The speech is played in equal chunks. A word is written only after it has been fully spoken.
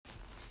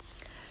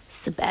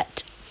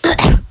Sabet.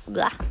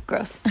 Blah,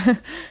 gross.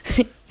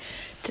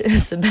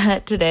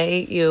 Sabet,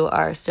 today you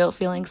are still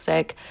feeling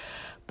sick,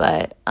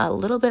 but a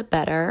little bit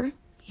better.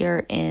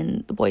 You're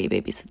in the boy you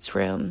babysit's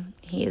room.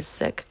 He is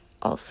sick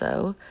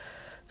also,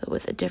 but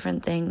with a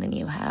different thing than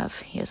you have.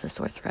 He has a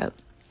sore throat.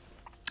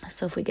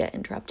 So if we get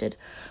interrupted,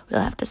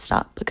 we'll have to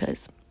stop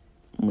because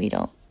we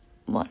don't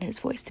want his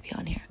voice to be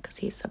on here because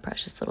he's a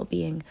precious little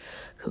being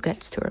who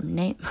gets to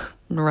remain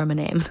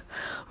anonymous.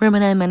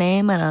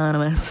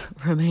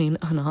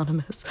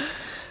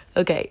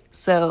 Okay,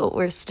 so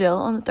we're still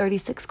on the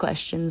 36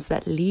 questions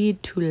that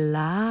lead to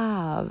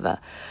love.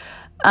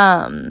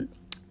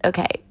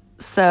 Okay,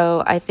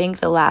 so I think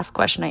the last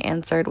question I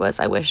answered was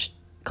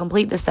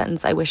complete the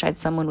sentence, I wish I had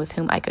someone with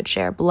whom I could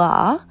share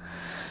blah.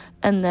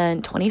 And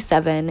then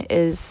 27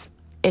 is,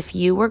 if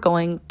you were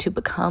going to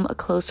become a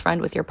close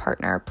friend with your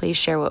partner, please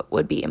share what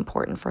would be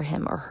important for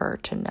him or her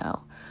to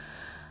know.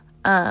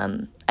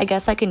 I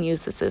guess I can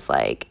use this as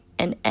like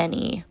in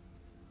any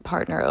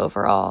partner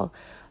overall.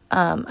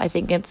 I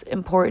think it's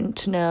important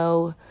to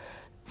know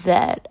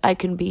that I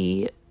can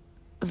be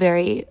a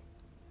very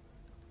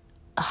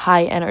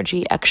high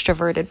energy,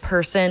 extroverted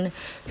person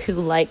who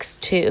likes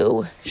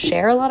to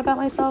share a lot about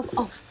myself.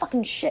 Oh,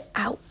 fucking shit.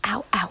 Ow,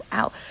 ow, ow,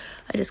 ow.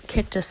 I just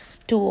kicked a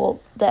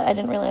stool that I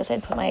didn't realize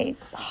I'd put my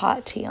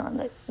hot tea on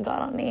that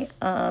got on me.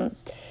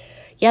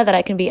 That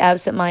I can be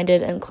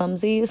absent-minded and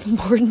clumsy is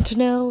important to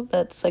know.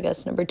 That's, I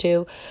guess, number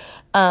 2.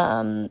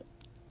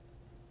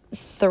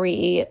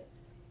 3,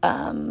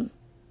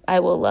 I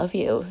will love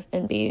you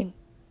and be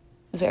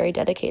very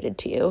dedicated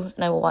to you,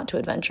 and I will want to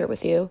adventure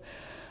with you.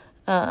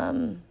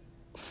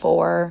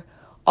 4,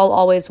 I'll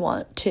always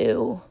want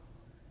to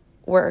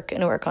work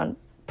on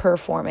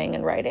performing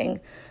and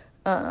writing.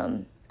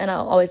 And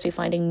I'll always be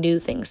finding new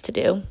things to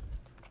do.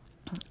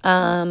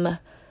 I'm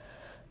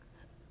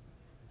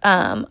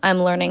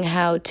learning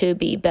how to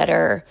be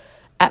better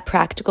at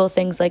practical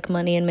things like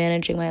money and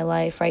managing my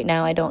life. Right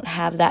now, I don't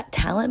have that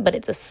talent, but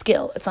it's a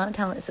skill. It's not a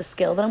talent. It's a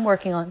skill that I'm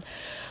working on.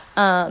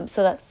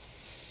 So that's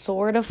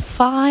sort of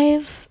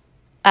 5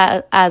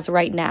 as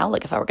right now.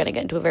 Like if I were going to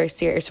get into a very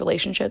serious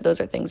relationship, those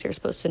are things you're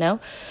supposed to know.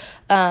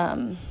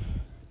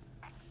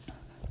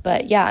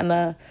 But yeah, I'm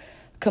a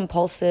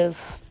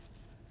compulsive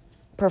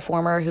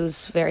performer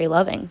who's very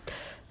loving,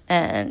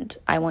 and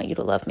I want you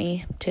to love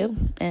me too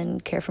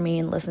and care for me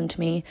and listen to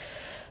me.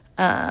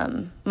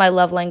 My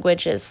love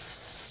language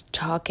is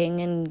talking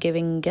and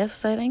giving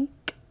gifts, I think.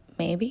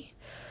 Maybe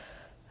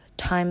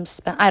time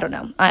spent, I don't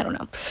know.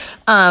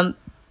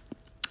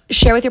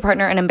 Share with your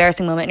partner an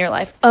embarrassing moment in your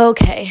life.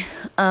 Okay.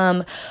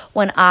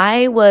 When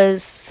I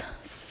was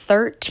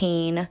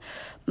 13,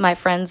 my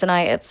friends and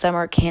I at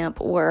summer camp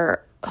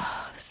were,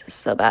 this is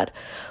so bad,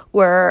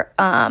 were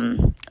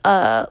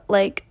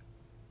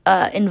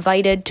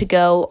invited to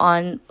go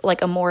on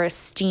like a more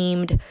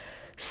esteemed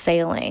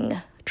sailing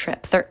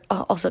trip.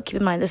 Also, keep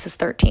in mind, this is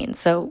 13,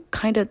 so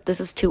kind of this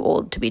is too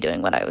old to be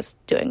doing what I was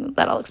doing.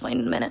 That I'll explain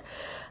in a minute.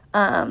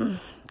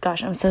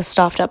 Gosh, I'm so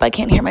stuffed up, I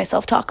can't hear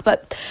myself talk,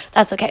 but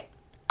that's okay.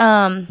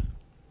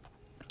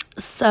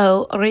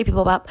 So, alright,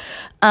 people bop.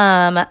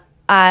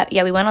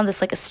 We went on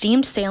this like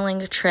esteemed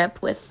sailing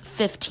trip with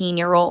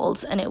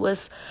 15-year-olds, and it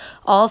was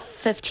all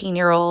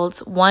 15-year-olds,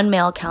 1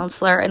 male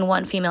counselor and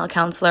 1 female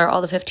counselor.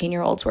 All the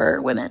 15-year-olds were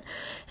women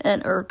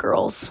or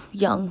girls,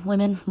 young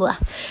women. Blah.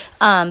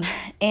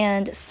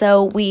 And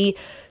so we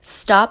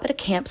stop at a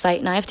campsite,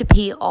 and I have to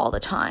pee all the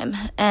time.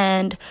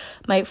 And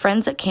my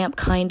friends at camp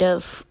kind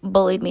of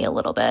bullied me a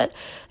little bit.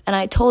 And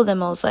I told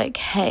them, I was like,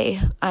 hey,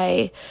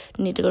 I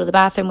need to go to the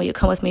bathroom. Will you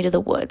come with me to the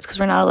woods? Because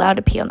we're not allowed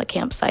to pee on the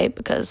campsite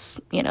because,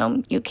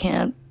 you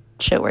can't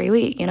shit where you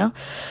eat,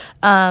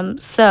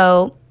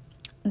 So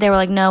they were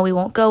like, no, we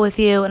won't go with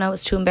you. And I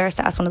was too embarrassed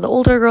to ask one of the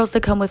older girls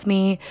to come with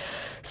me.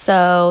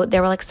 So they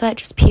were like, Sweat,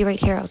 just pee right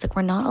here. I was like,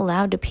 we're not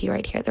allowed to pee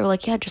right here. They were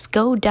like, yeah, just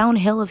go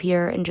downhill of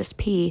here and just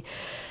pee.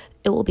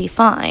 It will be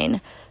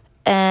fine.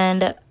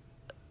 And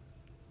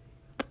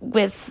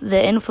with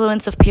the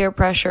influence of peer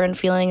pressure and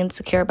feeling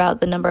insecure about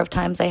the number of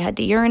times I had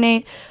to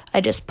urinate,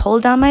 I just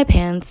pulled down my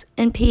pants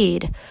and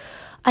peed.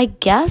 I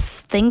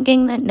guess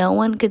thinking that no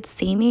one could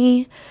see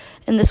me,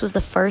 and this was the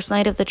first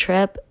night of the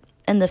trip,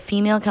 and the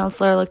female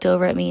counselor looked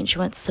over at me and she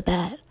went,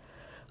 Sabet,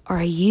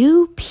 are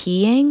you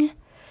peeing?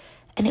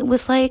 And it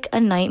was like a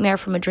nightmare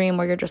from a dream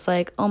where you're just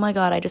like, oh my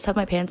God, I just have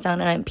my pants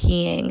down and I'm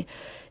peeing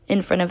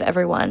in front of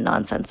everyone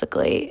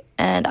nonsensically.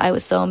 And I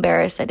was so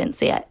embarrassed I didn't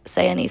say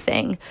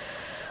anything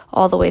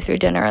all the way through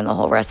dinner, and the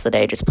whole rest of the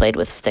day just played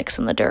with sticks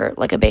in the dirt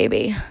like a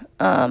baby.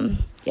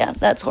 Yeah,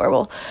 that's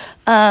horrible.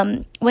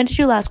 When did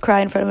you last cry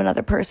in front of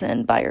another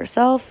person by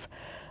yourself?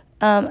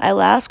 I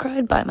last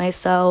cried by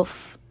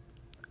myself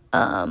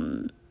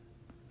on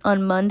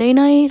Monday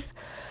night.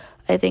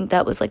 I think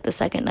that was like the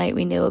second night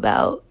we knew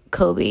about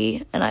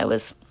Kobe, and I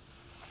was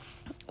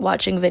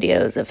watching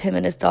videos of him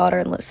and his daughter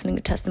and listening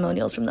to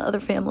testimonials from the other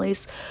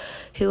families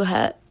who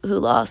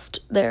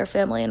lost their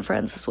family and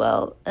friends as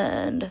well,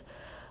 and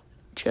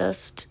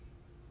just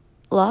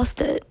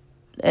lost it.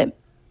 It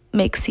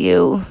makes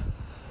you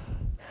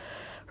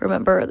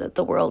remember that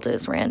the world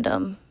is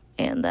random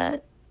and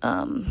that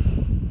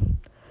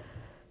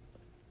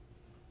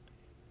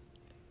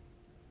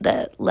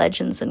that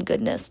legends and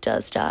goodness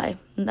does die.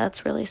 And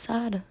that's really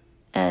sad.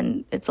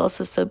 And it's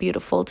also so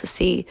beautiful to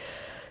see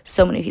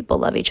so many people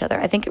love each other.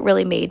 I think it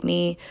really made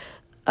me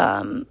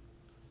want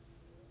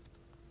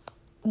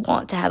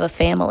to have a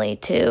family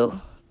too,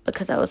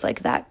 because I was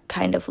like, that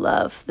kind of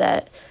love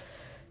that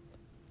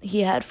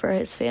he had for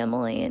his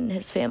family and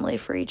his family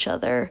for each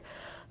other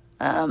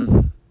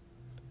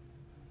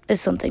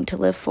is something to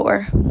live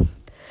for,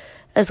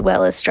 as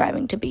well as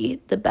striving to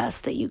be the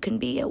best that you can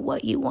be at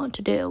what you want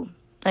to do.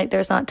 Like,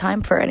 there's not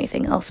time for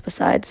anything else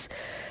besides,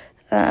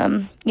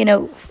 Amy,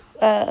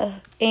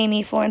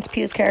 Florence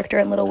Pugh's character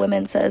in Little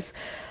Women, says,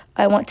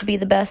 I want to be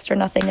the best or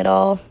nothing at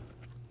all.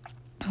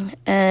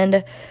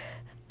 And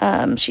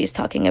she's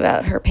talking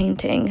about her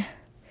painting.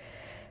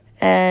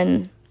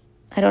 And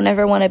I don't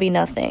ever want to be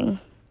nothing.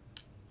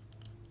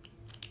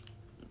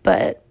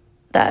 But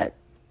that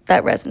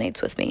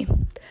resonates with me.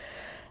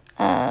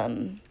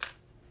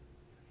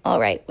 All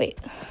right, wait.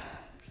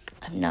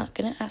 I'm not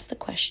going to ask the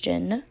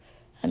question.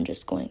 I'm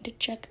just going to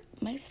check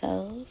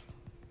myself.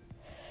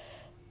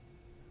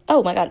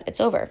 Oh my God,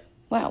 it's over.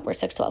 Wow, we're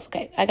 6:12.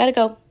 Okay, I gotta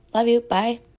go. Love you. Bye.